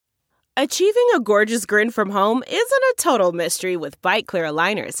Achieving a gorgeous grin from home isn't a total mystery with Byte Clear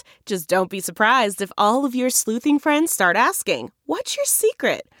aligners. Just don't be surprised if all of your sleuthing friends start asking, "What's your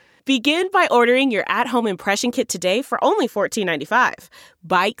secret?" Begin by ordering your at-home impression kit today for only $14.95.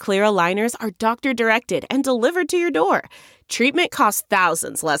 Byte Clear aligners are doctor-directed and delivered to your door. Treatment costs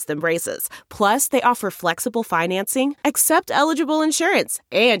thousands less than braces. Plus, they offer flexible financing, accept eligible insurance,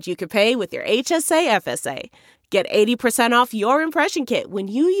 and you can pay with your HSA FSA. Get 80% off your impression kit when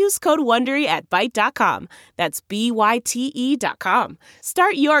you use code WONDERY at Byte.com. That's BYTE.com.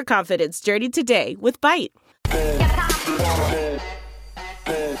 Start your confidence journey today with Byte.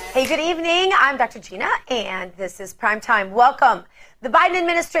 Hey, good evening. I'm Dr. Gina, and this is Primetime. Welcome. The Biden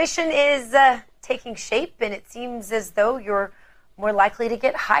administration is taking shape, and it seems as though you're more likely to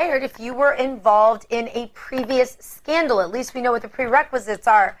get hired if you were involved in a previous scandal. At least we know what the prerequisites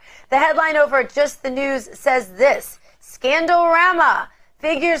are. The headline over at Just the News says this: Scandalrama.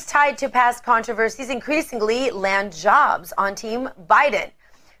 Figures tied to past controversies increasingly land jobs on Team Biden.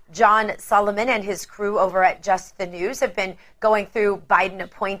 John Solomon and his crew over at Just the News have been going through Biden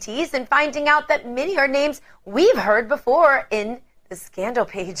appointees and finding out that many are names we've heard before in the scandal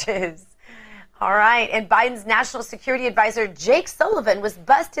pages. All right, and Biden's national security advisor, Jake Sullivan, was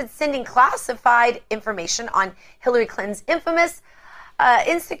busted sending classified information on Hillary Clinton's infamous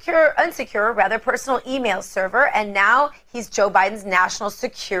unsecure personal email server, and now he's Joe Biden's national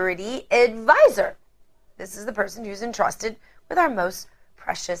security advisor. This is the person who's entrusted with our most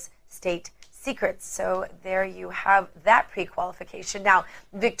precious state secrets. So there you have that pre-qualification. Now,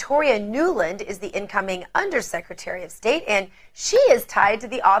 Victoria Nuland is the incoming Undersecretary of State, and she is tied to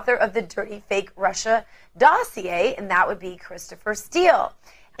the author of the Dirty Fake Russia dossier, and that would be Christopher Steele.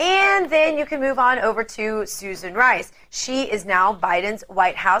 And then you can move on over to Susan Rice. She is now Biden's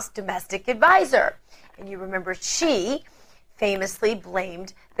White House domestic advisor. And you remember she famously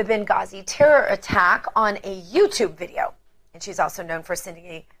blamed the Benghazi terror attack on a YouTube video. And she's also known for sending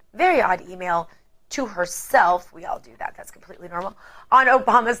a very odd email to herself. We all do that. That's completely normal. On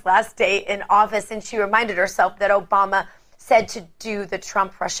Obama's last day in office. And she reminded herself that Obama said to do the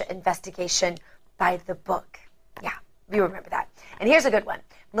Trump-Russia investigation by the book. Yeah, we remember that. And here's a good one.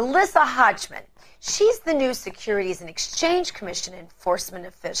 Melissa Hodgman. She's the new Securities and Exchange Commission enforcement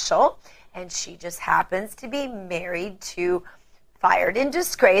official. And she just happens to be married to fired and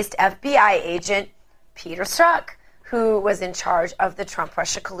disgraced FBI agent Peter Strzok, who was in charge of the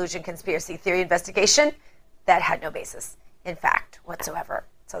Trump-Russia collusion conspiracy theory investigation that had no basis in fact whatsoever.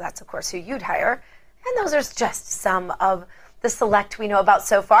 So that's, of course, who you'd hire. And those are just some of the select we know about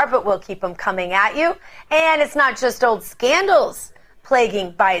so far, but we'll keep them coming at you. And it's not just old scandals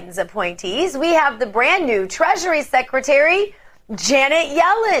plaguing Biden's appointees. We have the brand new Treasury Secretary, Janet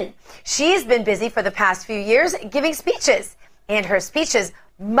Yellen. She's been busy for the past few years giving speeches, and her speeches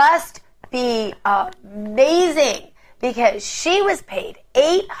must be amazing, because she was paid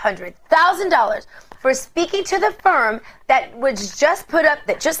 $800,000 for speaking to the firm that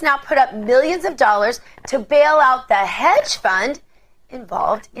just now put up millions of dollars to bail out the hedge fund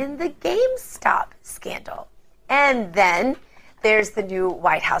involved in the GameStop scandal. And then there's the new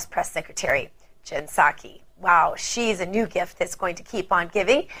White House press secretary, Jen Psaki. Wow, she's a new gift that's going to keep on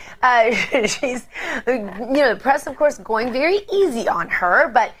giving. She's, the press, of course, going very easy on her,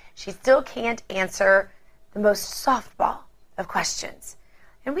 but she still can't answer the most softball of questions.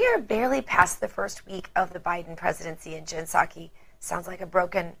 And we are barely past the first week of the Biden presidency, and Jen Psaki sounds like a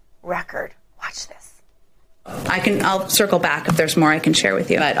broken record. Watch this. I'll circle back if there's more I can share with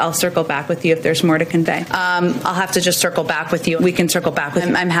you, but I'll circle back with you if there's more to convey. I'll have to just circle back with you. We can circle back with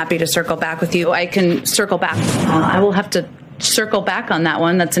you. I'm happy to circle back with you. I can circle back. I will have to circle back on that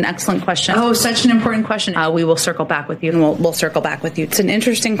one. That's an excellent question. Oh, such an important question. We will circle back with you, and we'll circle back with you. It's an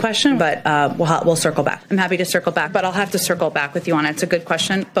interesting question, but we'll circle back. I'm happy to circle back, but I'll have to circle back with you on it. It's a good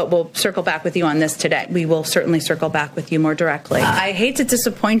question, but we'll circle back with you on this today. We will certainly circle back with you more directly. I hate to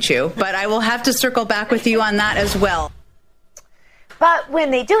disappoint you, but I will have to circle back with you on that as well. But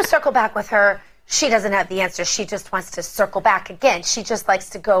when they do circle back with her, she doesn't have the answer. She just wants to circle back again. She just likes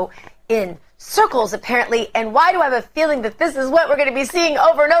to go in circles, apparently. And why do I have a feeling that this is what we're going to be seeing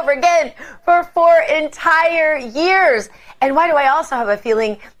over and over again for 4 entire years? And why do I also have a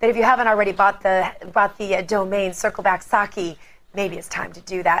feeling that if you haven't already bought the domain Circle Back Psaki, maybe it's time to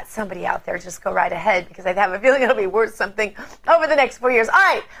do that. Somebody out there, just go right ahead, because I have a feeling it'll be worth something over the next 4 years. All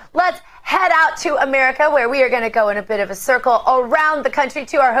right, let's head out to America, where we are going to go in a bit of a circle around the country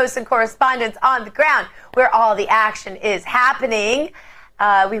to our hosts and correspondents on the ground, where all the action is happening.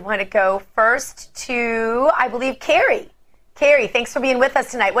 We want to go first to, I believe, Carrie. Carrie, thanks for being with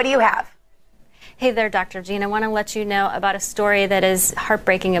us tonight. What do you have? Hey there, Dr. Jean. I want to let you know about a story that is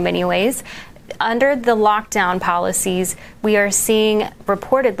heartbreaking in many ways. Under the lockdown policies, we are seeing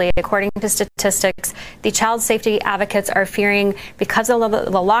reportedly, according to statistics, the child safety advocates are fearing because of the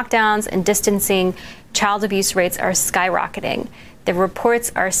lockdowns and distancing, child abuse rates are skyrocketing. The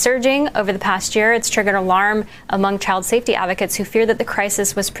reports are surging over the past year. It's triggered alarm among child safety advocates who fear that the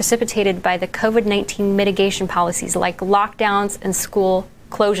crisis was precipitated by the COVID-19 mitigation policies like lockdowns and school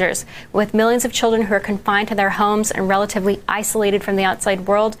closures. With millions of children who are confined to their homes and relatively isolated from the outside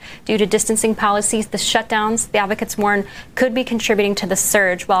world due to distancing policies, the shutdowns, the advocates warn, could be contributing to the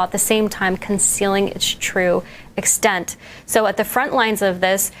surge while at the same time concealing its true extent. So at the front lines of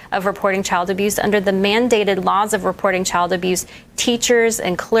this, of reporting child abuse, under the mandated laws of reporting child abuse, teachers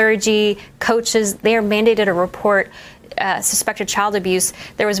and clergy, coaches, they are mandated to report suspected child abuse.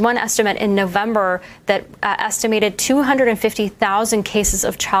 There was one estimate in November that estimated 250,000 cases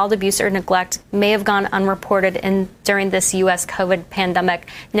of child abuse or neglect may have gone unreported during this U.S. COVID pandemic.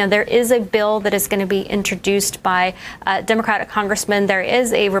 Now, there is a bill that is going to be introduced by Democratic congressman. There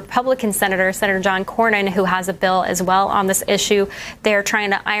is a Republican senator, Senator John Cornyn, who has a bill as well on this issue. They're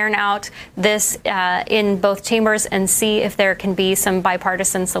trying to iron out this in both chambers and see if there can be some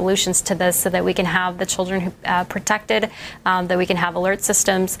bipartisan solutions to this so that we can have the children protected, that we can have alert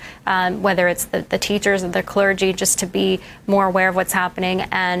systems, whether it's the teachers or the clergy, just to be more aware of what's happening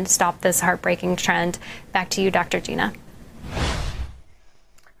and stop this heartbreaking trend. Back to you, Dr. Gina.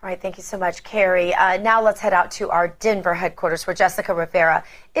 All right, thank you so much, Carrie. Now let's head out to our Denver headquarters where Jessica Rivera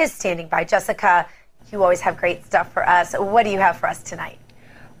is standing by. Jessica, you always have great stuff for us. What do you have for us tonight?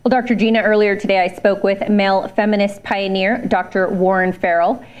 Well, Dr. Gina, earlier today I spoke with male feminist pioneer Dr. Warren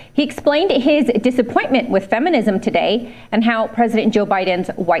Farrell. He explained his disappointment with feminism today and how President Joe Biden's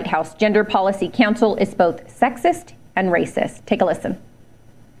White House Gender Policy Council is both sexist and racist. Take a listen.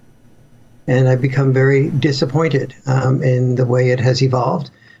 And I've become very disappointed in the way it has evolved.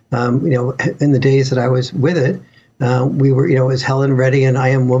 In the days that I was with it, we were, it was Helen Reddy and I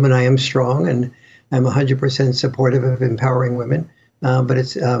am woman, I am strong, and I'm 100% supportive of empowering women. But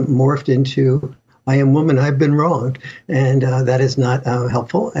it's morphed into I am woman, I've been wronged, and that is not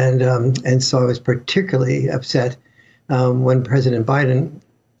helpful. And so I was particularly upset when President Biden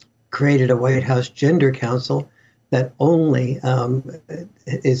created a White House Gender Council that only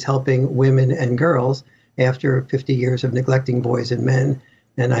is helping women and girls after 50 years of neglecting boys and men.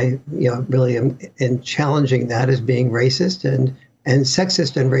 And I, really am in challenging that as being racist and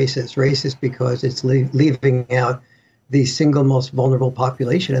sexist and racist. Racist because it's leaving out the single most vulnerable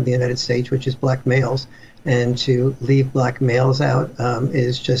population in the United States, which is black males, and to leave black males out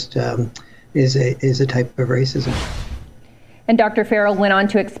is just is a type of racism. And Dr. Farrell went on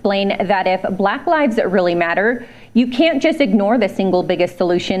to explain that if Black lives really matter, you can't just ignore the single biggest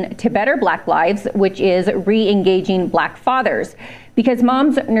solution to better Black lives, which is re-engaging Black fathers. Because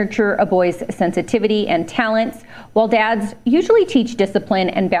moms nurture a boy's sensitivity and talents, while dads usually teach discipline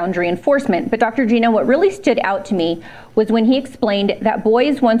and boundary enforcement. But Dr. Gina, what really stood out to me was when he explained that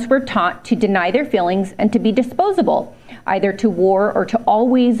boys once were taught to deny their feelings and to be disposable, either to war or to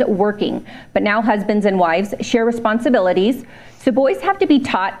always working. But now husbands and wives share responsibilities, so boys have to be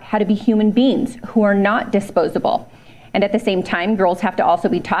taught how to be human beings who are not disposable. And at the same time, girls have to also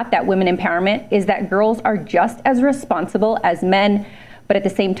be taught that women empowerment is that girls are just as responsible as men. But at the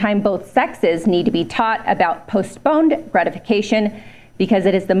same time, both sexes need to be taught about postponed gratification because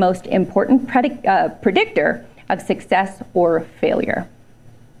it is the most important predictor of success or failure.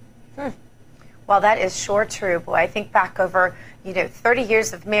 Well, that is sure true. Boy, I think back over, 30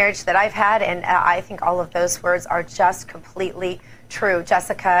 years of marriage that I've had, and I think all of those words are just completely true.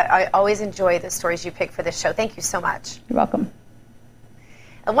 Jessica, I always enjoy the stories you pick for this show. Thank you so much. You're welcome.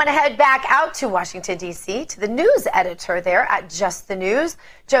 I want to head back out to Washington, D.C., to the news editor there at Just the News,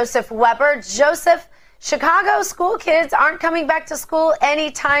 Joseph Weber. Joseph, Chicago school kids aren't coming back to school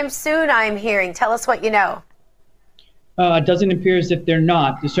anytime soon, I'm hearing. Tell us what you know. It doesn't appear as if they're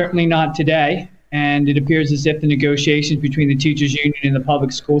not. They're certainly not today. And it appears as if the negotiations between the teachers union and the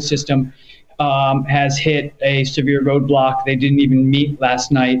public school system has hit a severe roadblock. They didn't even meet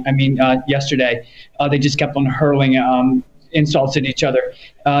yesterday. They just kept on hurling insults at each other.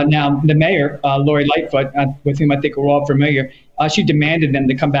 Now, the mayor, Lori Lightfoot, with whom I think we're all familiar, she demanded them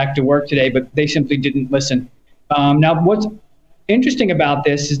to come back to work today, but they simply didn't listen. Now, what's interesting about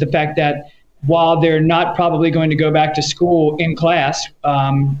this is the fact that while they're not probably going to go back to school in class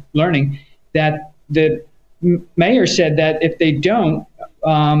learning, that the mayor said that if they don't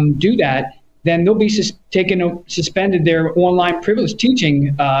do that, then they'll be suspended their online privileged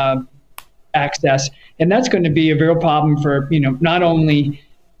teaching access. And that's going to be a real problem for, not only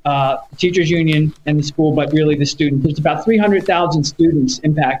teachers union and the school, but really the students. There's about 300,000 students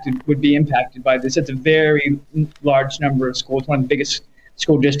would be impacted by this. It's a very large number of schools, one of the biggest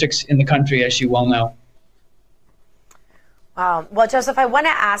school districts in the country, as you well know. Well, Joseph, I want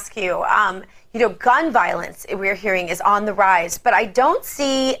to ask you, gun violence, we're hearing, is on the rise, but I don't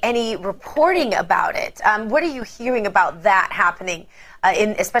see any reporting about it. What are you hearing about that happening,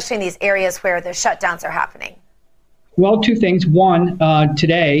 especially in these areas where the shutdowns are happening? Well, two things. One,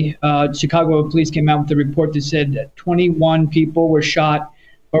 today, Chicago police came out with a report that said that 21 people were shot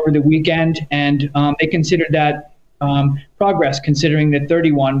over the weekend, and they considered that progress, considering that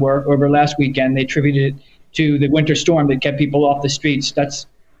 31 were over last weekend. They attributed it to the winter storm that kept people off the streets. That's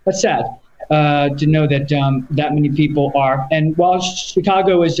sad to know that that many people are. And while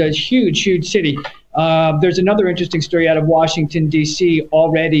Chicago is a huge, huge city, there's another interesting story out of Washington, D.C.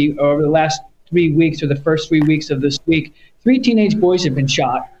 already over the last 3 weeks, or the first 3 weeks of this week. 3 teenage boys have been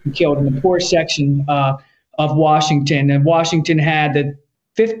shot and killed in the poor section of Washington. And Washington had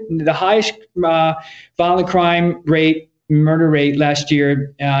the highest violent crime rate, murder rate last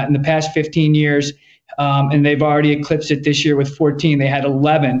year in the past 15 years. And they've already eclipsed it this year with 14. They had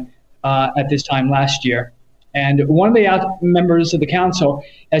 11 at this time last year. And one of the members of the council,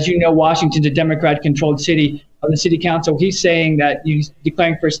 as you know, Washington's a Democrat-controlled city, of the city council, he's saying that he's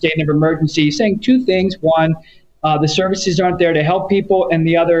declaring for a state of emergency. He's saying two things. One, the services aren't there to help people. And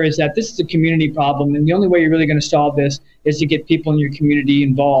the other is that this is a community problem. And the only way you're really going to solve this is to get people in your community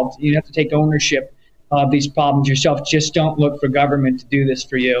involved. You have to take ownership of these problems yourself. Just don't look for government to do this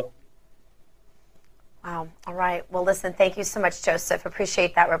for you. Wow. All right. Well, listen, thank you so much, Joseph.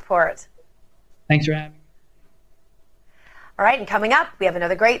 Appreciate that report. Thanks for having me. All right, and coming up, we have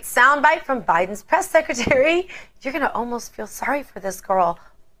another great soundbite from Biden's press secretary. You're going to almost feel sorry for this girl.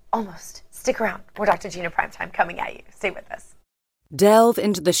 Almost. Stick around. We're Dr. Gina Primetime coming at you. Stay with us. Delve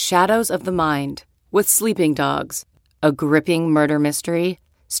into the shadows of the mind with Sleeping Dogs, a gripping murder mystery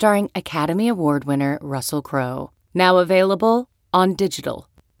starring Academy Award winner Russell Crowe. Now available on digital.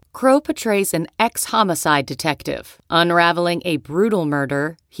 Crowe portrays an ex-homicide detective unraveling a brutal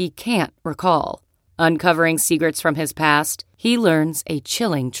murder he can't recall. Uncovering secrets from his past, he learns a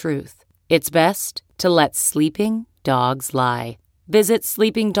chilling truth. It's best to let sleeping dogs lie. Visit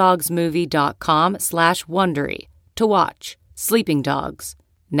sleepingdogsmovie.com/Wondery to watch Sleeping Dogs,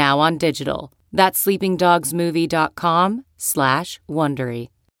 now on digital. That's sleepingdogsmovie.com/Wondery.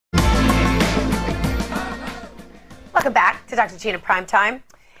 Welcome back to Dr. Gina Primetime.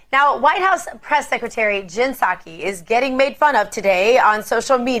 Now, White House Press Secretary Jen Psaki is getting made fun of today on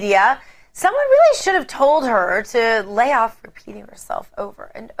social media. Someone really should have told her to lay off repeating herself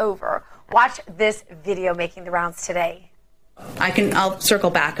over and over. Watch this video making the rounds today. I'll circle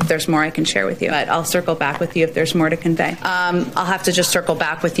back if there's more I can share with you, but I'll circle back with you if there's more to convey. I'll have to just circle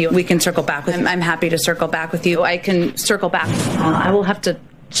back with you. We can circle back with you. I'm happy to circle back with you. I can circle back. I will have to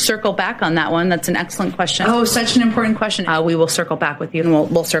circle back on that one. That's an excellent question. Oh, such an important question. We will circle back with you,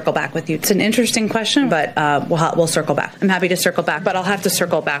 and we'll circle back with you. It's an interesting question, but we'll circle back. I'm happy to circle back, but I'll have to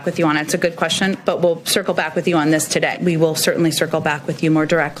circle back with you on it. It's a good question, but we'll circle back with you on this today. We will certainly circle back with you more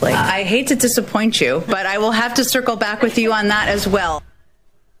directly. I hate to disappoint you, but I will have to circle back with you on that as well.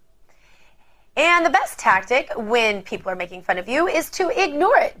 And the best tactic when people are making fun of you is to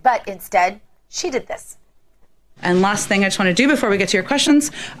ignore it, but instead, she did this. And last thing I just want to do before we get to your questions,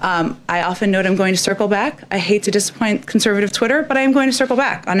 I often note I'm going to circle back. I hate to disappoint conservative Twitter, but I am going to circle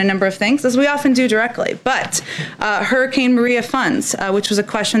back on a number of things, as we often do directly. But Hurricane Maria funds, which was a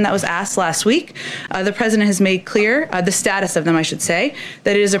question that was asked last week, the president has made clear, the status of them, I should say,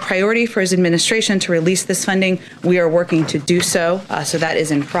 that it is a priority for his administration to release this funding. We are working to do so, so that is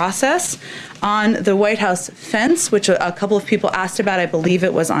in process. On the White House fence, which a couple of people asked about, I believe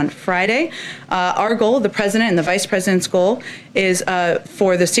it was on Friday, our goal, the president and the vice president's goal, is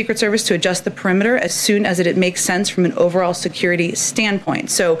for the Secret Service to adjust the perimeter as soon as it makes sense from an overall security standpoint.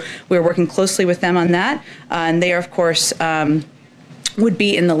 So we're working closely with them on that, and they are, of course, would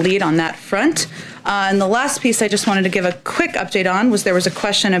be in the lead on that front. And the last piece I just wanted to give a quick update on was there was a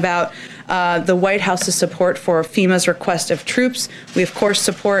question about the White House's support for FEMA's request of troops. We, of course,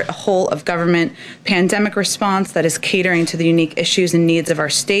 support a whole of government pandemic response that is catering to the unique issues and needs of our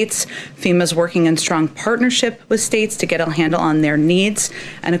states. FEMA's working in strong partnership with states to get a handle on their needs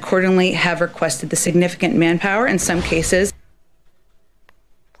and accordingly have requested the significant manpower in some cases.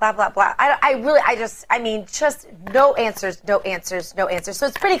 Blah, blah, blah. Just no answers. So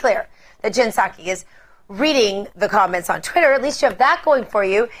it's pretty clear that Jen Psaki is reading the comments on Twitter. At least you have that going for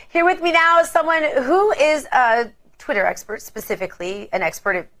you. Here with me now is someone who is a Twitter expert, specifically an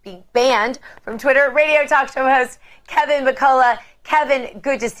expert at being banned from Twitter, radio talk show host Kevin McCullough. Kevin,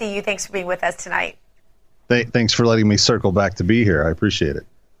 good to see you. Thanks for being with us tonight. Thanks for letting me circle back to be here. I appreciate it.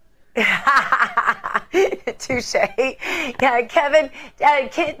 Touche. Yeah, Kevin,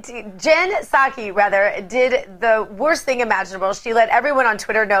 Jen Psaki, did the worst thing imaginable. She let everyone on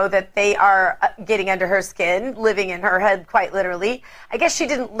Twitter know that they are getting under her skin, living in her head quite literally. I guess she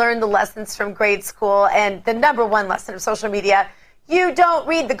didn't learn the lessons from grade school, and the number one lesson of social media, you don't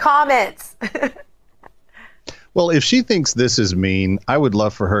read the comments. Well, if she thinks this is mean, I would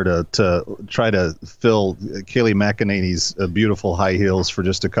love for her to try to fill Kayleigh McEnany's beautiful high heels for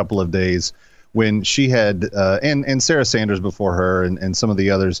just a couple of days when she had, and Sarah Sanders before her and some of the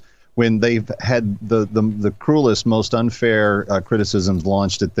others, when they've had the cruelest, most unfair criticisms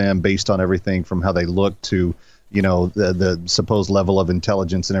launched at them based on everything from how they look to, the supposed level of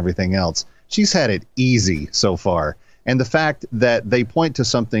intelligence and everything else. She's had it easy so far. And the fact that they point to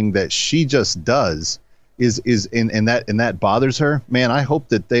something that she just does and that bothers her, man, I hope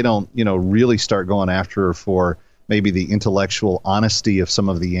that they don't, really start going after her for maybe the intellectual honesty of some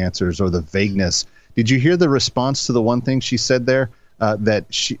of the answers or the vagueness. Did you hear the response to the one thing she said there, that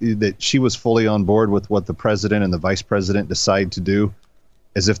she was fully on board with what the president and the vice president decide to do,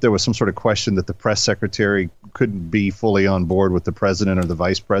 as if there was some sort of question that the press secretary couldn't be fully on board with the president or the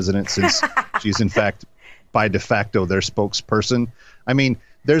vice president since she's in fact by de facto their spokesperson. I mean,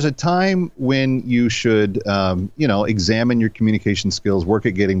 there's a time when you should, examine your communication skills, work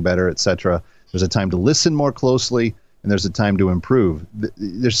at getting better, etc. There's a time to listen more closely, and there's a time to improve.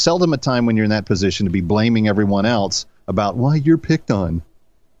 There's seldom a time when you're in that position to be blaming everyone else about why you're picked on.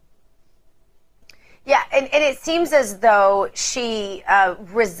 Yeah, and it seems as though she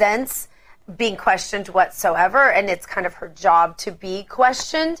resents being questioned whatsoever, and it's kind of her job to be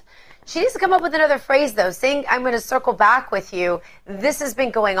questioned. She needs to come up with another phrase, though, saying, I'm going to circle back with you. This has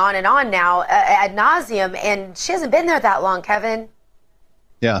been going on and on now ad nauseum, and she hasn't been there that long, Kevin.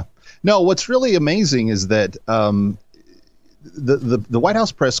 Yeah. No, what's really amazing is that the White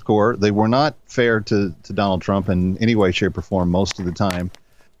House press corps, they were not fair to Donald Trump in any way, shape, or form most of the time.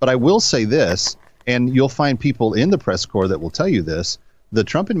 But I will say this, and you'll find people in the press corps that will tell you this, the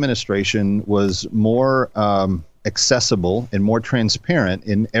Trump administration was more accessible and more transparent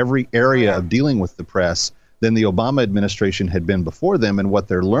in every area of dealing with the press than the Obama administration had been before them, and what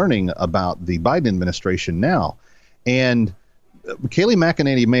they're learning about the Biden administration now. And Kayleigh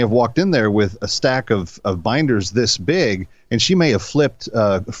McEnany may have walked in there with a stack of binders this big, and she may have flipped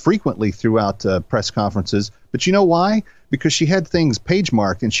frequently throughout press conferences. But you know why? Because she had things page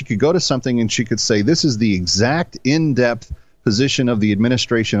marked, and she could go to something and she could say, this is the exact in-depth position of the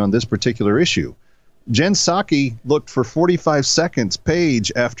administration on this particular issue. Jen Psaki looked for 45 seconds,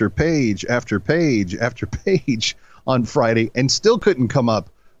 page after page after page after page on Friday, and still couldn't come up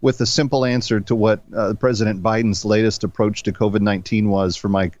with a simple answer to what President Biden's latest approach to COVID-19 was. For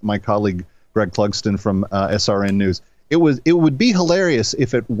my colleague Greg Clugston from SRN News, it would be hilarious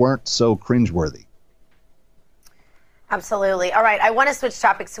if it weren't so cringeworthy. Absolutely. All right. I want to switch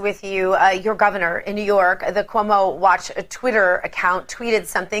topics with you. Your governor in New York, the Cuomo Watch Twitter account, tweeted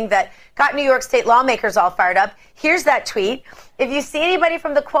something that got New York State lawmakers all fired up. Here's that tweet. If you see anybody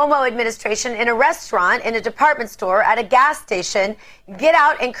from the Cuomo administration in a restaurant, in a department store, at a gas station, get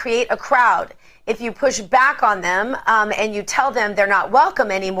out and create a crowd. If you push back on them and you tell them they're not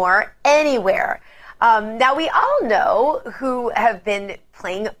welcome anymore anywhere. Now, we all know who have been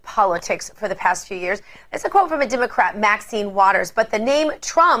playing politics for the past few years. It's a quote from a Democrat, Maxine Waters, but the name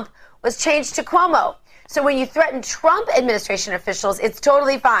Trump was changed to Cuomo. So when you threaten Trump administration officials, it's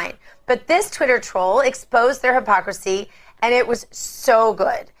totally fine. But this Twitter troll exposed their hypocrisy, and it was so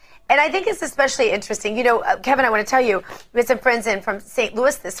good. And I think it's especially interesting. You know, Kevin, I want to tell you, we had some friends in from St.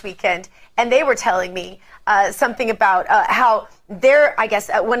 Louis this weekend, and they were telling me something about how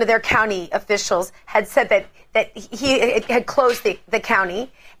one of their county officials had said that he had closed the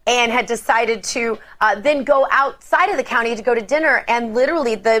county and had decided to then go outside of the county to go to dinner, and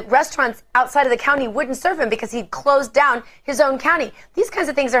literally the restaurants outside of the county wouldn't serve him because he'd closed down his own county. These kinds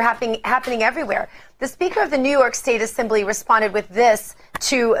of things are happening everywhere. The Speaker of the New York State Assembly responded with this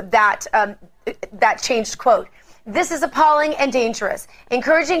to that changed quote. This is appalling and dangerous.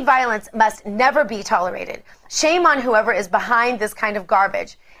 Encouraging violence must never be tolerated. Shame on whoever is behind this kind of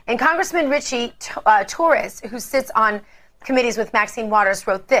garbage. And Congressman Richie Torres, who sits on committees with Maxine Waters,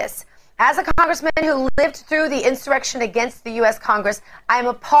 wrote this. As a congressman who lived through the insurrection against the U.S. Congress, I am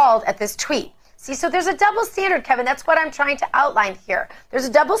appalled at this tweet. See, so there's a double standard, Kevin. That's what I'm trying to outline here. There's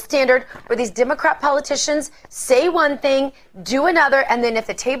a double standard where these Democrat politicians say one thing, do another, and then if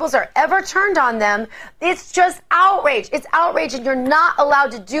the tables are ever turned on them, it's just outrage. It's outrage, and you're not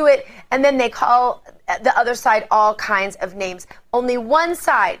allowed to do it. And then they call the other side all kinds of names. Only one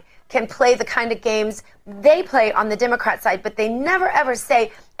side can play the kind of games they play on the Democrat side, but they never ever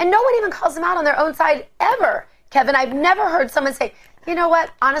say, and no one even calls them out on their own side ever. Kevin, I've never heard someone say, you know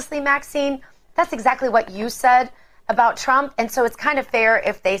what, honestly, Maxine, that's exactly what you said about Trump, and so it's kind of fair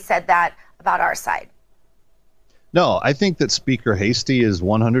if they said that about our side. No, I think that Speaker Hastie is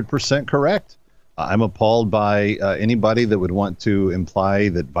 100% correct. I'm appalled by anybody that would want to imply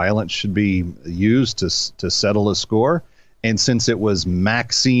that violence should be used to settle a score. And since it was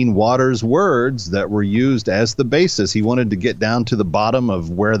Maxine Waters' words that were used as the basis, he wanted to get down to the bottom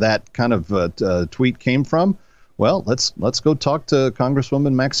of where that kind of tweet came from. Well, let's go talk to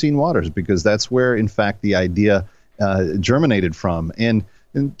Congresswoman Maxine Waters, because that's where, in fact, the idea germinated from. And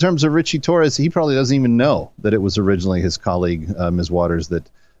in terms of Richie Torres, he probably doesn't even know that it was originally his colleague, Ms. Waters, that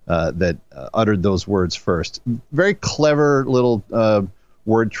uttered those words first. Very clever little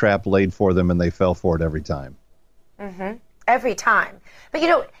word trap laid for them, and they fell for it every time. Mm-hmm. Every time.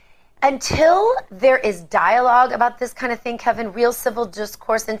 But, until there is dialogue about this kind of thing, Kevin, real civil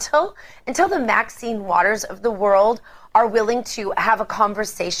discourse, until the Maxine Waters of the world are willing to have a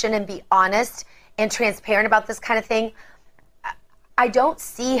conversation and be honest and transparent about this kind of thing, I don't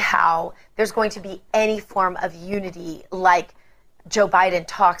see how there's going to be any form of unity like Joe Biden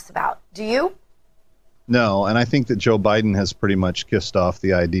talks about. Do you? No, and I think that Joe Biden has pretty much kissed off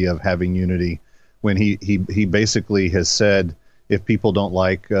the idea of having unity when he basically has said, if people don't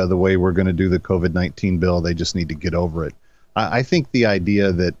like the way we're going to do the COVID-19 bill, they just need to get over it. I think the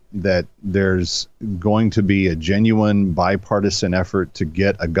idea that there's going to be a genuine bipartisan effort to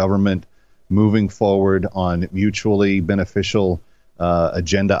get a government moving forward on mutually beneficial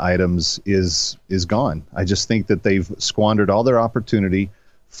agenda items is gone. I just think that they've squandered all their opportunity.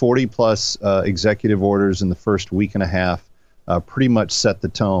 40 plus executive orders in the first week and a half pretty much set the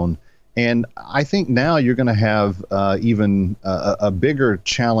tone. And I think now you're going to have even a bigger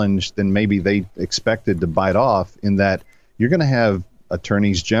challenge than maybe they expected to bite off, in that you're going to have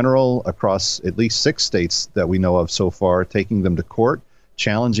attorneys general across at least 6 states that we know of so far, taking them to court,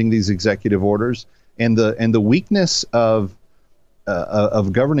 challenging these executive orders. And the weakness of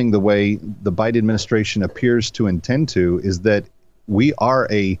governing the way the Biden administration appears to intend to is that we are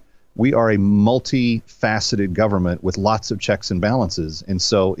a multifaceted government with lots of checks and balances. And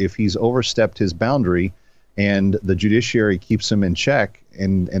so if he's overstepped his boundary and the judiciary keeps him in check,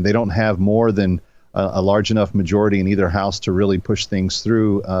 and they don't have more than a large enough majority in either house to really push things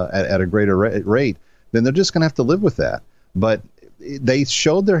through at a greater rate, then they're just going to have to live with that. But they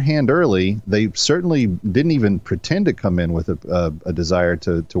showed their hand early. They certainly didn't even pretend to come in with a desire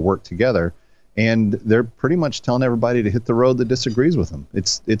to work together. And they're pretty much telling everybody to hit the road that disagrees with them.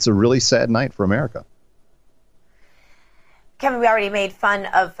 It's a really sad night for America. Kevin, we already made fun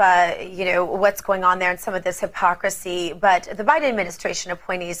of what's going on there and some of this hypocrisy, but the Biden administration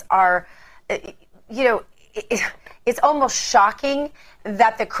appointees are, it's almost shocking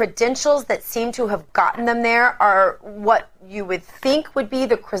that the credentials that seem to have gotten them there are what you would think would be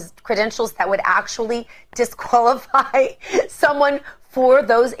the credentials that would actually disqualify someone for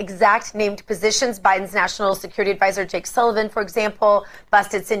those exact named positions. Biden's National Security Advisor Jake Sullivan, for example,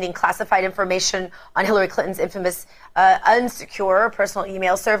 busted sending classified information on Hillary Clinton's infamous unsecure personal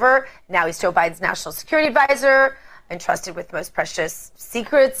email server. Now he's Joe Biden's National Security Advisor, entrusted with most precious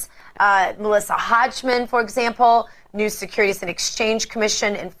secrets. Melissa Hodgman, for example, new Securities and Exchange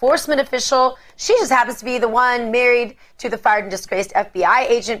Commission enforcement official. She just happens to be the one married to the fired and disgraced FBI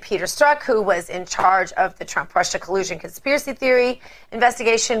agent Peter Strzok, who was in charge of the Trump-Russia collusion conspiracy theory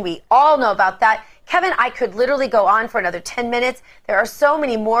investigation. We all know about that. Kevin, I could literally go on for another 10 minutes. There are so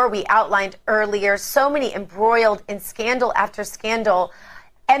many more we outlined earlier, so many embroiled in scandal after scandal,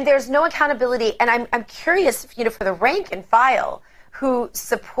 and there's no accountability. And I'm curious, for the rank and file who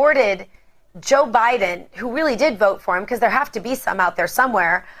supported Joe Biden, who really did vote for him, because there have to be some out there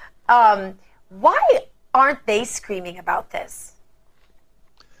somewhere, why aren't they screaming about this?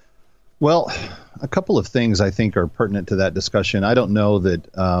 Well, a couple of things I think are pertinent to that discussion. I don't know that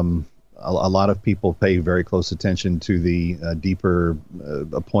a lot of people pay very close attention to the deeper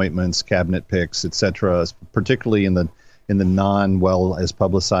appointments, cabinet picks, et cetera, particularly in the non-well as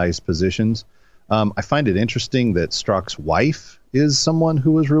publicized positions. I find it interesting that Strzok's wife is someone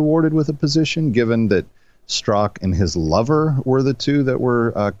who was rewarded with a position, given that Strzok and his lover were the two that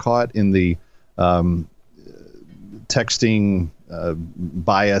were caught in the texting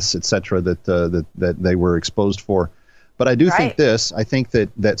bias, et cetera, that they were exposed for. But I do think this. I think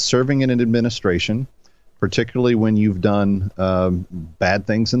that serving in an administration, particularly when you've done bad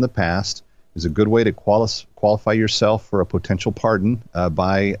things in the past, is a good way to qualify yourself for a potential pardon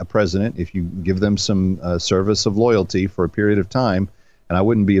by a president if you give them some service of loyalty for a period of time. And I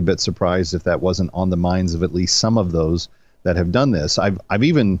wouldn't be a bit surprised if that wasn't on the minds of at least some of those that have done this. I've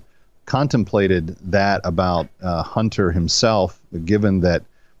even contemplated that about Hunter himself, given that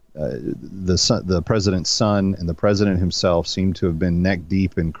the president's son and the president himself seem to have been neck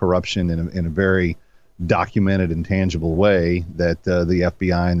deep in corruption in a very documented and tangible way that the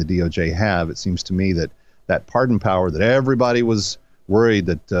FBI and the DOJ have. It seems to me that pardon power that everybody was worried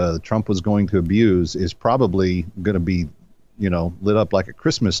that Trump was going to abuse is probably going to be, lit up like a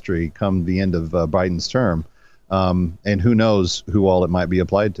Christmas tree come the end of Biden's term. And who knows who all it might be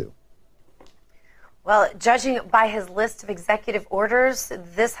applied to. Well, judging by his list of executive orders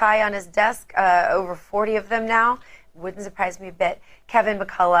this high on his desk, over 40 of them now, wouldn't surprise me a bit. Kevin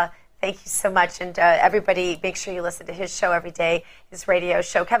McCullough, thank you so much. And everybody, make sure you listen to his show every day, his radio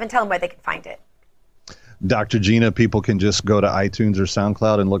show. Kevin, tell them where they can find it. Dr. Gina, people can just go to iTunes or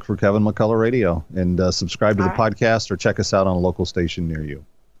SoundCloud and look for Kevin McCullough Radio and subscribe to the podcast or check us out on a local station near you.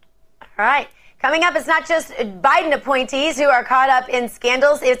 All right. Coming up, it's not just Biden appointees who are caught up in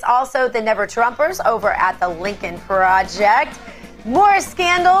scandals. It's also the Never Trumpers over at the Lincoln Project. More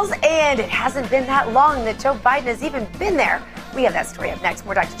scandals, and it hasn't been that long that Joe Biden has even been there. We have that story up next.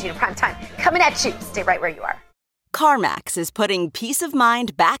 More Dr. Gina Prime Time coming at you. Stay right where you are. CarMax is putting peace of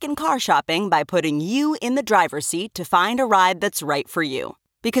mind back in car shopping by putting you in the driver's seat to find a ride that's right for you.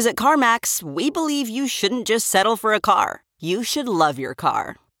 Because at CarMax, we believe you shouldn't just settle for a car. You should love your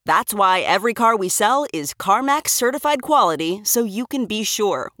car. That's why every car we sell is CarMax certified quality, so you can be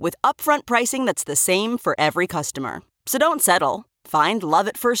sure with upfront pricing that's the same for every customer. So don't settle. Find love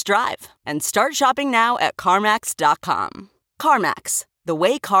at first drive and start shopping now at CarMax.com. CarMax, the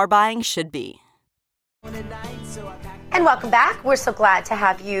way car buying should be. And welcome back. We're so glad to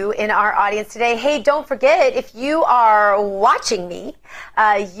have you in our audience today. Hey, don't forget, if you are watching me,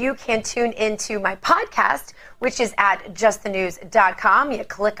 you can tune into my podcast, which is at justthenews.com. You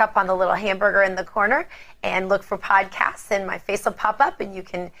click up on the little hamburger in the corner and look for podcasts, and my face will pop up, and you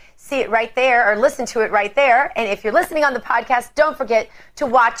can see it right there or listen to it right there. And if you're listening on the podcast, don't forget to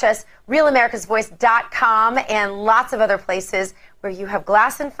watch us, RealAmericasVoice.com, and lots of other places where you have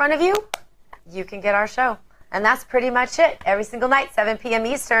glass in front of you. You can get our show. And that's pretty much it. Every single night, 7 p.m.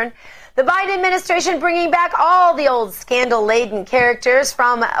 Eastern. The Biden administration bringing back all the old scandal-laden characters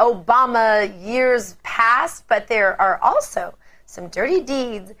from Obama years past, but there are also some dirty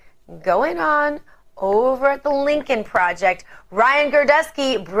deeds going on over at the Lincoln Project. Ryan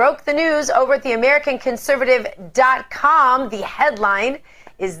Girdusky broke the news over at the AmericanConservative.com. The headline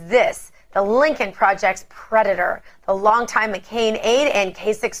is this: the Lincoln Project's predator, the longtime McCain aide and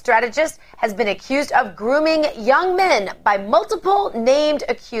Kasich strategist, has been accused of grooming young men by multiple named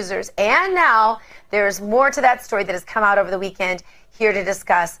accusers. And now there's more to that story that has come out over the weekend. Here to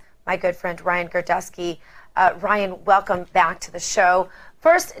discuss, my good friend Ryan Girdusky. Ryan, welcome back to the show.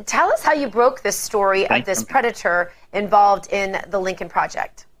 First, tell us how you broke this story of this predator involved in the Lincoln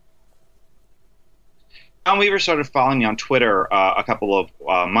Project. John Weaver started following me on Twitter a couple of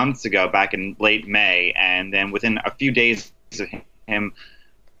months ago, back in late May, and then within a few days of him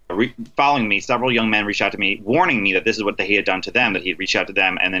following me, several young men reached out to me, warning me that this is what he had done to them, that he had reached out to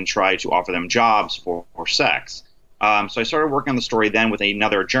them and then tried to offer them jobs for sex. So I started working on the story then with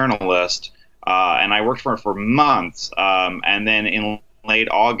another journalist, and I worked for months, and then in late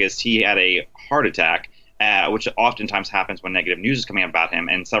August, he had a heart attack. Which oftentimes happens when negative news is coming out about him,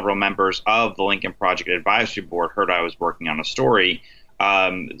 and several members of the Lincoln Project Advisory Board heard I was working on a story.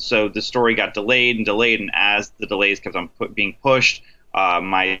 So the story got delayed, and as the delays kept on being pushed,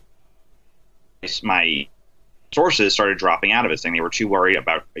 my sources started dropping out of it, saying they were too worried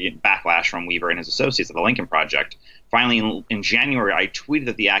about backlash from Weaver and his associates at the Lincoln Project. Finally, in January, I tweeted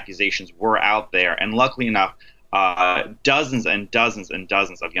that the accusations were out there, and luckily enough, dozens and dozens and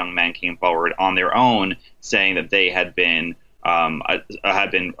dozens of young men came forward on their own, saying that they had been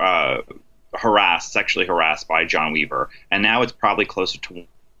sexually harassed by John Weaver, and now it's probably closer to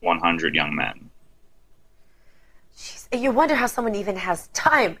 100 young men. Jeez, you wonder how someone even has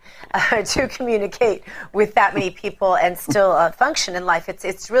time to communicate with that many people and still function in life.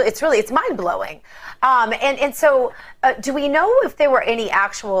 It's mind blowing. And so, do we know if there were any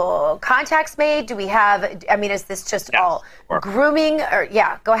actual contacts made? Do we have? I mean, is this just all grooming? Or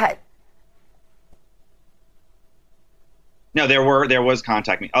go ahead. No, there was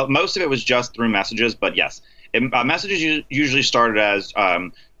contact. Most of it was just through messages, but yes, messages usually started as, are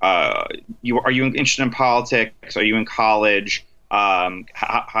you interested in politics? Are you in college? What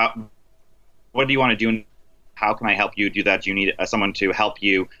do you want to do? how can I help you do that? Do you need someone to help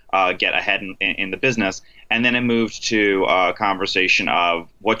you get ahead in the business? And then it moved to a conversation of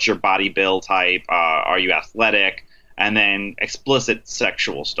what's your body build type? Are you athletic? And then explicit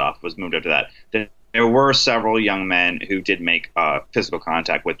sexual stuff was moved up to that. There were several young men who did make physical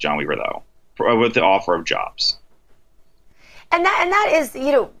contact with John Weaver, though, with the offer of jobs. And that is,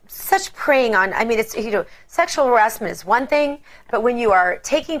 such preying on, it's, sexual harassment is one thing, but when you are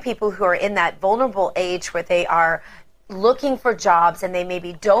taking people who are in that vulnerable age where they are looking for jobs and they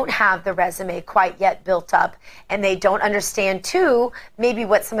maybe don't have the resume quite yet built up, and they don't understand too maybe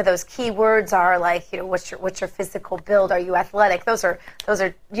what some of those key words are, like what's your physical build, are you athletic, those are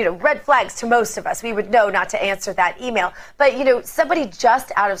red flags to most of us. We would know not to answer that email. But somebody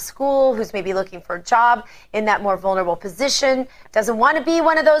just out of school who's maybe looking for a job in that more vulnerable position, doesn't want to be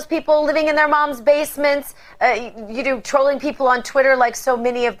one of those people living in their mom's basements, trolling people on Twitter like so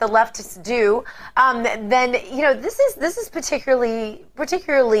many of the leftists do, then this is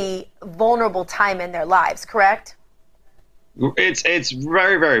particularly vulnerable time in their lives, correct? It's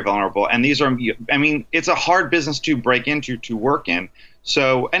very, very vulnerable, and these are, it's a hard business to break into, to work in.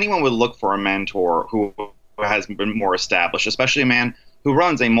 So anyone would look for a mentor who has been more established, especially a man who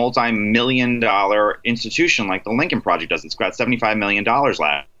runs a multi-million-dollar institution like the Lincoln Project does. It's got $75 million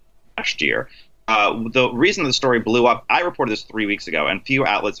last year. The reason the story blew up, I reported this 3 weeks ago, and few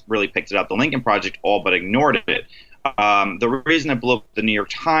outlets really picked it up. The Lincoln Project all but ignored it. The reason it blew up, the New York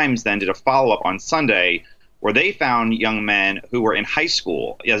Times then did a follow-up on Sunday where they found young men who were in high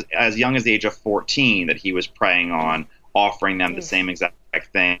school, as young as the age of 14, that he was preying on, offering them the same exact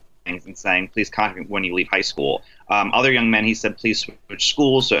things and saying, please contact me when you leave high school. Other young men, he said, please switch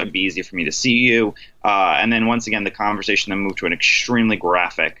schools so it'd be easier for me to see you. And then once again, the conversation then moved to an extremely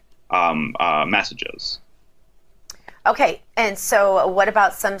graphic messages. Okay, and so what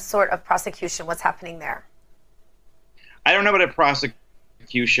about some sort of prosecution? What's happening there? I don't know about a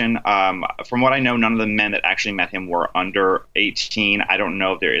prosecution. From what I know, none of the men that actually met him were under 18. I don't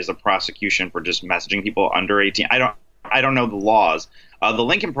know if there is a prosecution for just messaging people under 18. I don't know the laws. The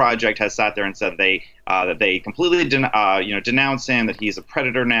Lincoln Project has sat there and said that they completely denounce him, that he's a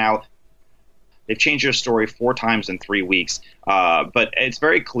predator now. They've changed their story 4 times in 3 weeks. But it's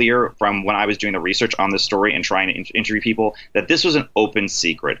very clear from when I was doing the research on this story and trying to interview people that this was an open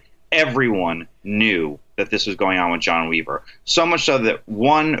secret. Everyone knew that this was going on with John Weaver. So much so that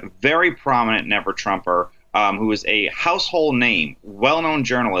one very prominent Never Trumper, who was a household name, well-known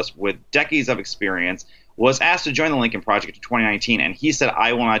journalist with decades of experience, was asked to join the Lincoln Project in 2019, and he said,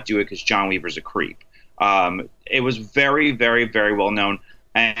 I will not do it because John Weaver's a creep. It was very, very, very well known.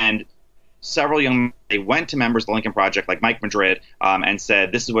 And several young men, they went to members of the Lincoln Project like Mike Madrid and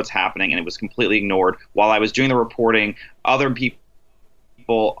said, this is what's happening, and it was completely ignored. While I was doing the reporting, other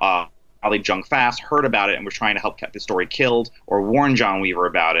people, Ali Jung Fast, heard about it and were trying to help get the story killed or warn John Weaver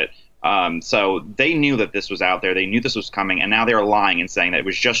about it. So they knew that this was out there. They knew this was coming, and now they are lying and saying that it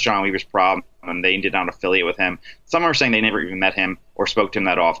was just John Weaver's problem and they did not affiliate with him. Some are saying they never even met him or spoke to him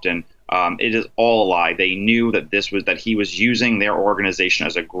that often. It is all a lie. They knew that that he was using their organization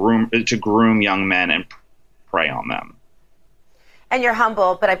as to groom young men and prey on them. And you're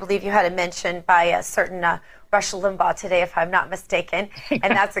humble, but I believe you had a mention by a certain Rush Limbaugh today, if I'm not mistaken, and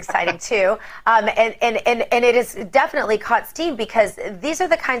that's exciting too. And it has definitely caught steam because these are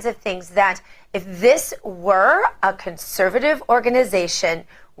the kinds of things that if this were a conservative organization,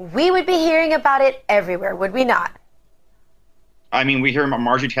 we would be hearing about it everywhere, would we not? I mean, we hear about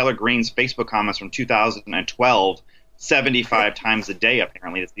Marjorie Taylor Greene's Facebook comments from 2012 75 times a day,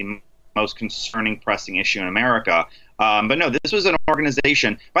 apparently. It's the most concerning, pressing issue in America. But no, this was an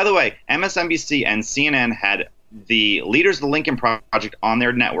organization. By the way, MSNBC and CNN had the leaders of the Lincoln Project on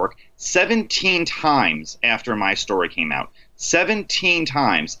their network 17 times after my story came out. 17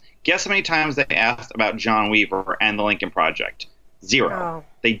 times. Guess how many times they asked about John Weaver and the Lincoln Project? 0. Oh.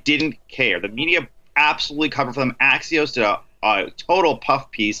 They didn't care. The media absolutely covered for them. Axios did a total puff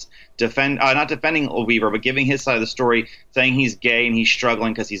piece, not defending Weaver, but giving his side of the story, saying he's gay and he's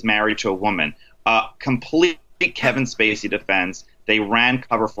struggling because he's married to a woman. Complete Kevin Spacey defense. They ran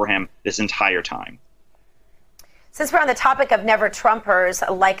cover for him this entire time. Since we're on the topic of Never Trumpers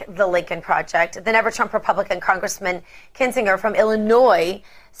like the Lincoln Project, the Never Trump Republican Congressman Kinzinger from Illinois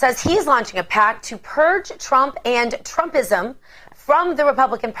says he's launching a pact to purge Trump and Trumpism from the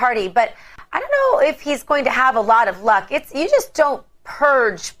Republican Party. But I don't know if he's going to have a lot of luck. You just don't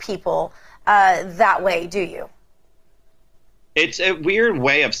purge people that way, do you? It's a weird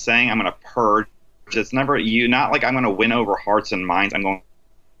way of saying I'm going to purge. It's never not like I'm going to win over hearts and minds. I'm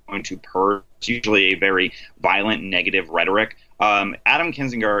going to purge. It's usually a very violent, negative rhetoric. Adam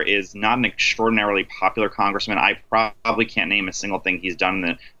Kinzinger is not an extraordinarily popular congressman. I probably can't name a single thing he's done in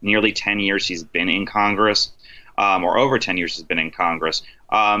the nearly 10 years he's been in Congress, or over 10 years he's been in Congress.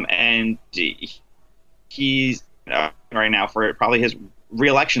 And he's right now for probably his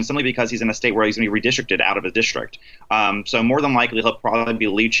re-election simply because he's in a state where he's going to be redistricted out of a district. So more than likely, he'll probably be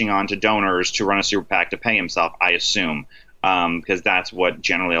leeching onto donors to run a super PAC to pay himself, I assume, because that's what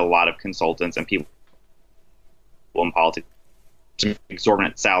generally a lot of consultants and people in politics to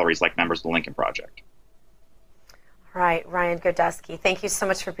exorbitant salaries like members of the Lincoln Project. All right, Ryan Girdusky, thank you so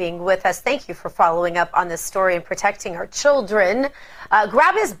much for being with us. Thank you for following up on this story and protecting our children.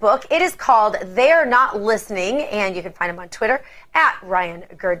 Grab his book. It is called They're Not Listening, and you can find him on Twitter at Ryan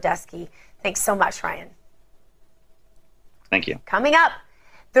Girdusky. Thanks so much, Ryan. Thank you. Coming up,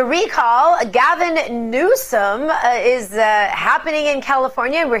 the recall. Gavin Newsom is happening in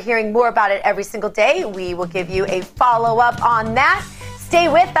California, and we're hearing more about it every single day. We will give you a follow-up on that. Stay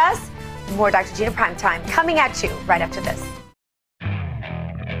with us. More Dr. Gina Primetime coming at you right after this.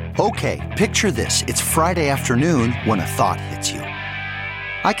 Okay, picture this. It's Friday afternoon when a thought hits you.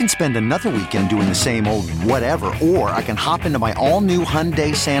 I can spend another weekend doing the same old whatever, or I can hop into my all-new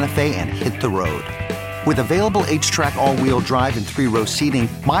Hyundai Santa Fe and hit the road. With available H-Track all-wheel drive and 3-row seating,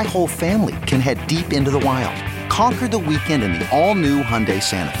 my whole family can head deep into the wild. Conquer the weekend in the all-new Hyundai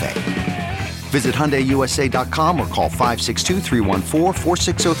Santa Fe. Visit HyundaiUSA.com or call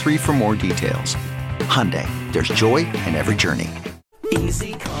 562-314-4603 for more details. Hyundai, there's joy in every journey.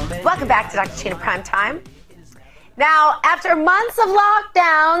 Welcome back to Dr. Gina Primetime. Now, after months of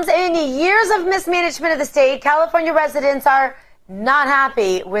lockdowns and years of mismanagement of the state, California residents are not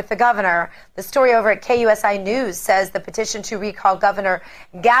happy with the governor. The story over at KUSI News says the petition to recall Governor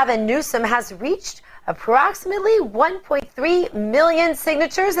Gavin Newsom has reached approximately 1.3 million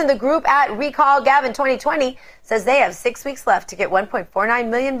signatures, and the group at Recall Gavin 2020 says they have 6 weeks left to get 1.49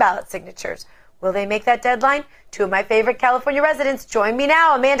 million ballot signatures. Will they make that deadline? Two of my favorite California residents join me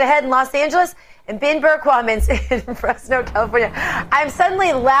now, Amanda Head in Los Angeles and Ben Berquamins in Fresno, California. I'm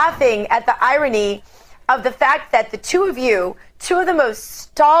suddenly laughing at the irony of the fact that the two of you, two of the most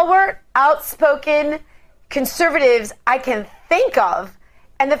stalwart, outspoken conservatives I can think of,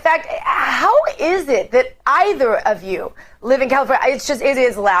 and the fact, how is it that either of you live in California? It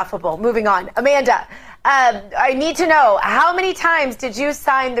is laughable. Moving on. Amanda, I need to know, how many times did you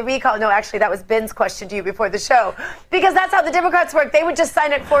sign the recall? No, actually, that was Ben's question to you before the show, because that's how the Democrats work. They would just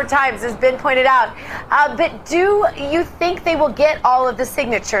sign it 4 times, as Ben pointed out. But do you think they will get all of the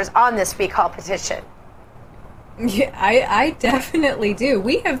signatures on this recall petition? Yeah, I definitely do.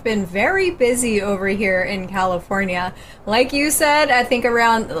 We have been very busy over here in California. Like you said, I think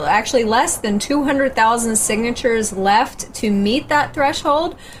around actually less than 200,000 signatures left to meet that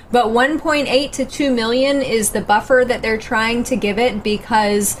threshold. But 1.8 to 2 million is the buffer that they're trying to give it,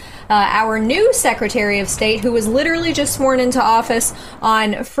 because our new Secretary of State, who was literally just sworn into office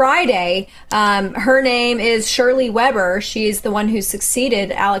on Friday, her name is Shirley Weber. She is the one who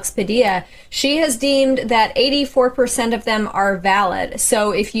succeeded Alex Padilla. She has deemed that 84% of them are valid.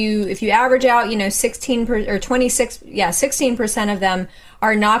 So if you average out, 16% of them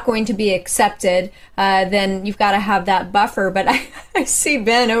are not going to be accepted, then you've got to have that buffer. But I see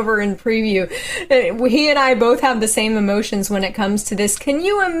Ben over in preview. He and I both have the same emotions when it comes to this. Can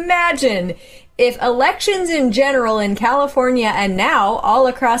you imagine if elections in general in California and now all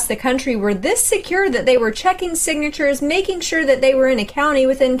across the country were this secure that they were checking signatures, making sure that they were in a county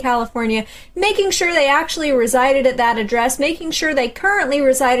within California, making sure they actually resided at that address, making sure they currently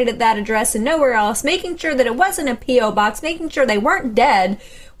resided at that address and nowhere else, making sure that it wasn't a P.O. box, making sure they weren't dead,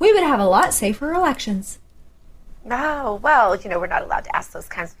 we would have a lot safer elections. Oh, well, we're not allowed to ask those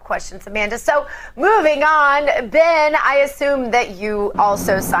kinds of questions, Amanda. So moving on, Ben, I assume that you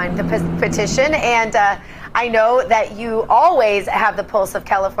also signed the petition, and I know that you always have the pulse of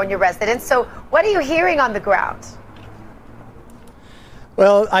California residents. So what are you hearing on the ground?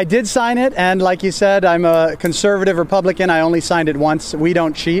 Well, I did sign it, and like you said, I'm a conservative Republican. I only signed it once. We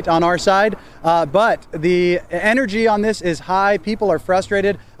don't cheat on our side. But the energy on this is high. People are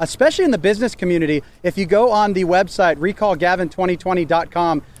frustrated, especially in the business community. If you go on the website,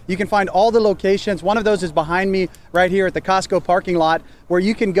 recallgavin2020.com, you can find all the locations. One of those is behind me right here at the Costco parking lot, where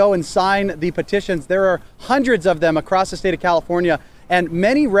you can go and sign the petitions. There are hundreds of them across the state of California. And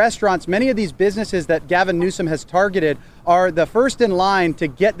many restaurants, many of these businesses that Gavin Newsom has targeted are the first in line to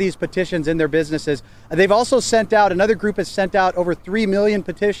get these petitions in their businesses. They've also sent out, another group has sent out over 3 million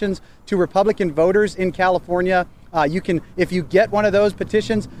petitions to Republican voters in California. If you get one of those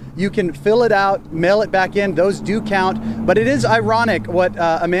petitions, you can fill it out, mail it back in. Those do count. But it is ironic what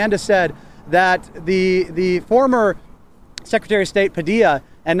Amanda said, that the former Secretary of State Padilla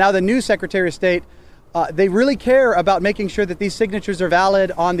and now the new Secretary of State, they really care about making sure that these signatures are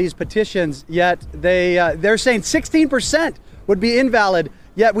valid on these petitions, yet they're saying 16% would be invalid,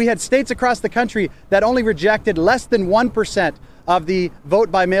 yet we had states across the country that only rejected less than 1% of the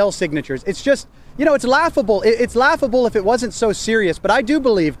vote by mail signatures. It's just, it's laughable. It's laughable if it wasn't so serious, but I do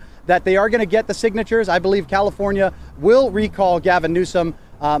believe that they are going to get the signatures. I believe California will recall Gavin Newsom,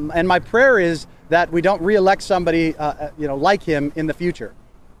 and my prayer is that we don't reelect somebody, like him in the future.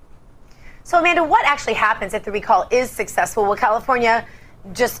 So, Amanda, what actually happens if the recall is successful? Will California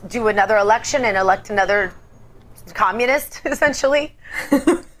just do another election and elect another communist, essentially?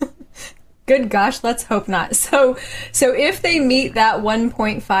 Good gosh, let's hope not. So if they meet that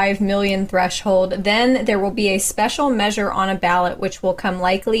 1.5 million threshold, then there will be a special measure on a ballot which will come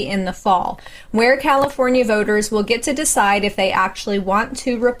likely in the fall, where California voters will get to decide if they actually want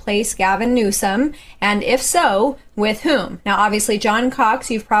to replace Gavin Newsom, and if so, with whom. Now, obviously, John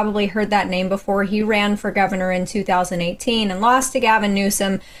Cox, you've probably heard that name before. He ran for governor in 2018 and lost to Gavin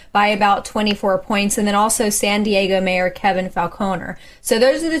Newsom by about 24 points, and then also San Diego Mayor Kevin Falconer. So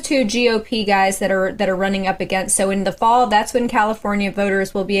those are the two GOP guys that are running up against. So in the fall, that's when California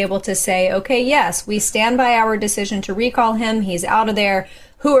voters will be able to say, okay, yes, we stand by our decision to recall him. He's out of there.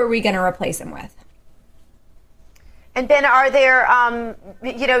 Who are we going to replace him with? And Ben, are there,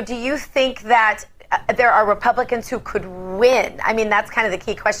 do you think that there are Republicans who could win? I mean, that's kind of the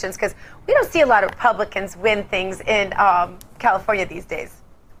key questions, because we don't see a lot of Republicans win things in California these days.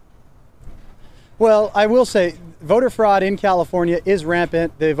 Well, I will say voter fraud in California is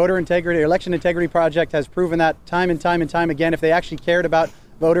rampant. The Election Integrity Project has proven that time and time and time again, if they actually cared about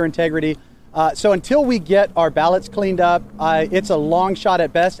voter integrity. So until we get our ballots cleaned up, it's a long shot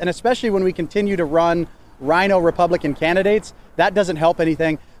at best. And especially when we continue to run rhino Republican candidates, that doesn't help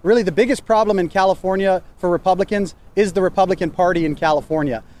anything. Really, the biggest problem in California for Republicans is the Republican Party in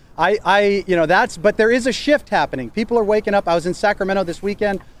California. But there is a shift happening. People are waking up. I was in Sacramento this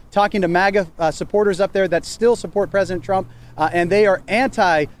weekend talking to MAGA supporters up there that still support President Trump, and they are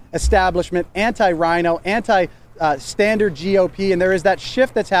anti-establishment, anti-rhino, anti-standard GOP, and there is that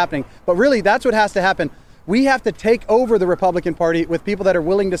shift that's happening. But really, that's what has to happen. We have to take over the Republican Party with people that are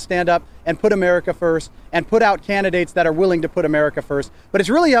willing to stand up and put America first and put out candidates that are willing to put America first. But it's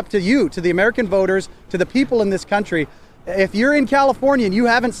really up to you, to the American voters, to the people in this country. If you're in California and you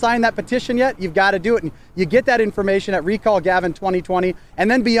haven't signed that petition yet, you've got to do it. And you get that information at Recall Gavin 2020. And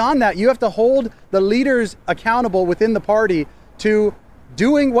then beyond that, you have to hold the leaders accountable within the party to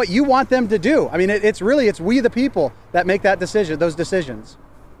doing what you want them to do. I mean, it's we the people that make that decision, those decisions.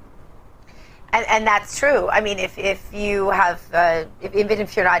 And that's true. I mean, if you have, even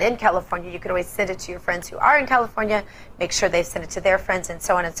if you're not in California, you could always send it to your friends who are in California, make sure they've sent it to their friends, and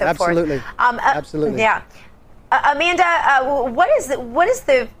so on and so forth. Absolutely. Yeah. Amanda, what is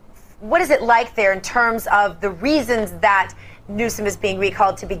it like there in terms of the reasons that Newsom is being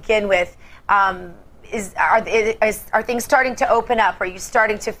recalled to begin with? Are things starting to open up? Are you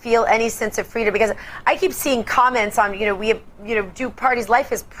starting to feel any sense of freedom? Because I keep seeing comments on, do parties?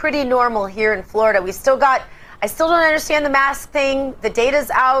 Life is pretty normal here in Florida. I still don't understand the mask thing. The data's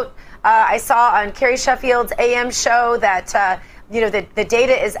out. I saw on Carrie Sheffield's AM show that, the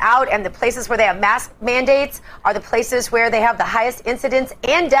data is out, and the places where they have mask mandates are the places where they have the highest incidence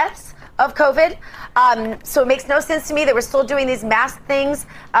and deaths of COVID. So it makes no sense to me that we're still doing these mask things,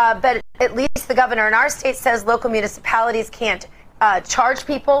 but at least the governor in our state says local municipalities can't charge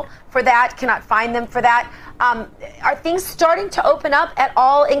people for that, cannot fine them for that. Are things starting to open up at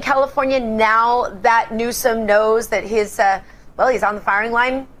all in California now that Newsom knows that he's on the firing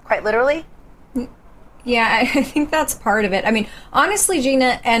line, quite literally? Yeah, I think that's part of it. I mean, honestly,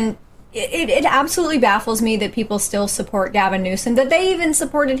 Gina, and it absolutely baffles me that people still support Gavin Newsom, that they even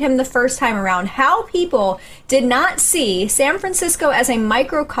supported him the first time around. How people did not see San Francisco as a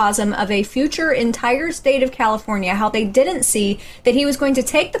microcosm of a future entire state of California, how they didn't see that he was going to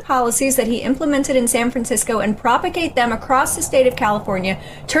take the policies that he implemented in San Francisco and propagate them across the state of California,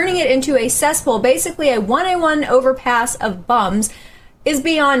 turning it into a cesspool, basically a one-on-one overpass of bums, is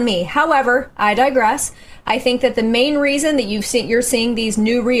beyond me. However, I digress. I think that the main reason that you're seeing these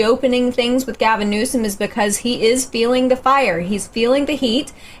new reopening things with Gavin Newsom is because he is feeling the fire. He's feeling the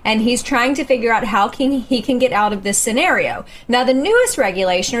heat, and he's trying to figure out how he can get out of this scenario. Now, the newest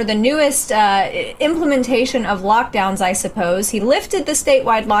regulation, or the newest implementation of lockdowns, I suppose, he lifted the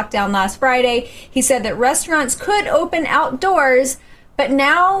statewide lockdown last Friday. He said that restaurants could open outdoors, but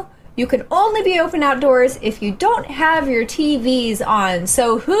now you can only be open outdoors if you don't have your TVs on.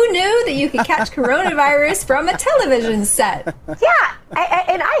 So who knew that you could catch coronavirus from a television set? Yeah,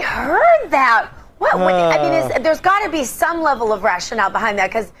 and I heard that. Well, I mean, there's got to be some level of rationale behind that,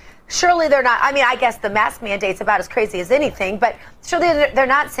 because surely they're not. I mean, I guess the mask mandate's about as crazy as anything, but surely they're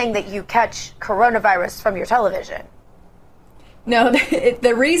not saying that you catch coronavirus from your television. No,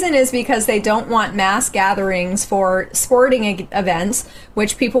 the reason is because they don't want mass gatherings for sporting events,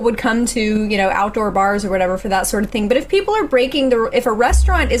 which people would come to, outdoor bars or whatever for that sort of thing. But if people are if a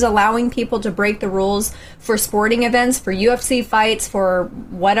restaurant is allowing people to break the rules for sporting events, for UFC fights, for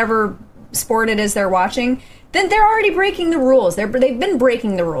whatever sport it is they're watching, then they're already breaking the rules. They've been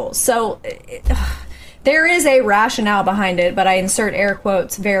breaking the rules. So there is a rationale behind it, but I insert air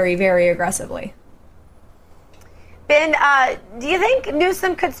quotes very, very aggressively. Ben, do you think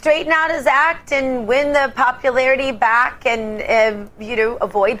Newsom could straighten out his act and win the popularity back and,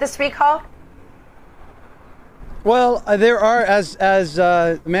 avoid this recall? Well, there are, as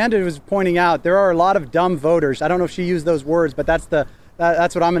Amanda was pointing out, there are a lot of dumb voters. I don't know if she used those words, but that's what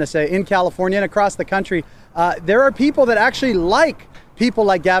I'm going to say. In California and across the country, there are people that actually like people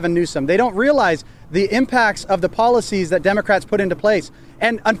like Gavin Newsom. They don't realize the impacts of the policies that Democrats put into place.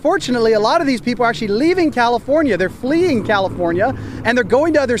 And unfortunately, a lot of these people are actually leaving California. They're fleeing California, and they're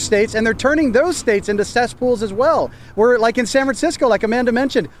going to other states, and they're turning those states into cesspools as well. Where, like in San Francisco, like Amanda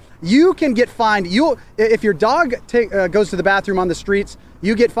mentioned, you can get fined. If your dog goes to the bathroom on the streets,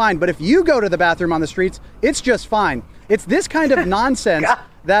 you get fined. But if you go to the bathroom on the streets, it's just fine. It's this kind of nonsense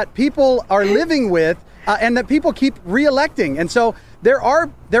that people are living with, and that people keep reelecting. And so there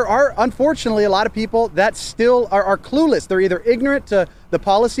are unfortunately a lot of people that still are clueless. They're either ignorant to the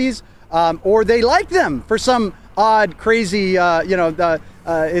policies, or they like them for some odd, crazy,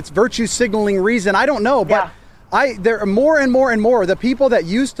 it's virtue signaling reason. I don't know, but there are more and more and more. The people that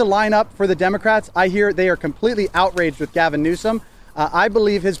used to line up for the Democrats, I hear they are completely outraged with Gavin Newsom. I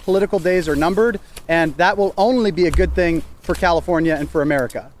believe his political days are numbered, and that will only be a good thing for California and for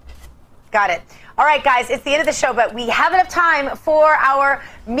America. Got it. All right, guys, it's the end of the show, but we have enough time for our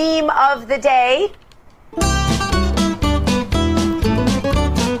meme of the day.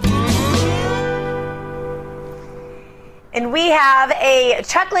 And we have a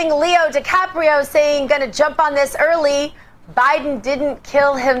chuckling Leo DiCaprio saying, gonna jump on this early. Biden didn't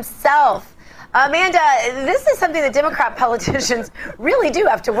kill himself. Amanda, this is something that Democrat politicians really do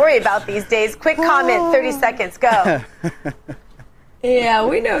have to worry about these days. Quick comment, 30 seconds, go. Yeah,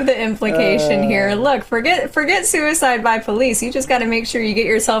 we know the implication here. Look, forget suicide by police. You just got to make sure you get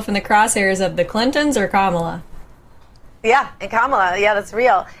yourself in the crosshairs of the Clintons or Kamala. Yeah, and Kamala. Yeah, that's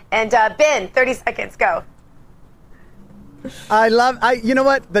real. And Ben, 30 seconds, go. You know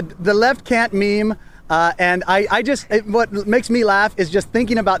what? The left can't meme. And what makes me laugh is just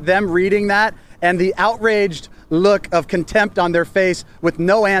thinking about them reading that and the outraged look of contempt on their face with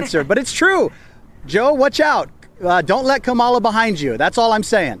no answer. But it's true. Joe, watch out. Don't let Kamala behind you. That's all I'm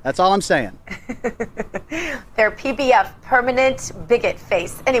saying. Their PBF, permanent bigot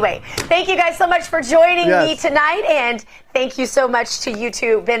face. Anyway, thank you guys so much for joining me tonight. And thank you so much to you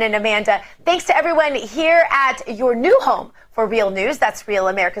two, Ben and Amanda. Thanks to everyone here at your new home for Real News. That's Real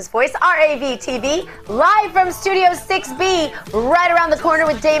America's Voice, RAV-TV, live from Studio 6B, right around the corner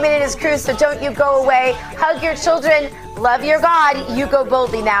with Damon and his crew. So don't you go away. Hug your children. Love your God. You go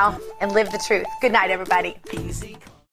boldly now and live the truth. Good night, everybody. Easy.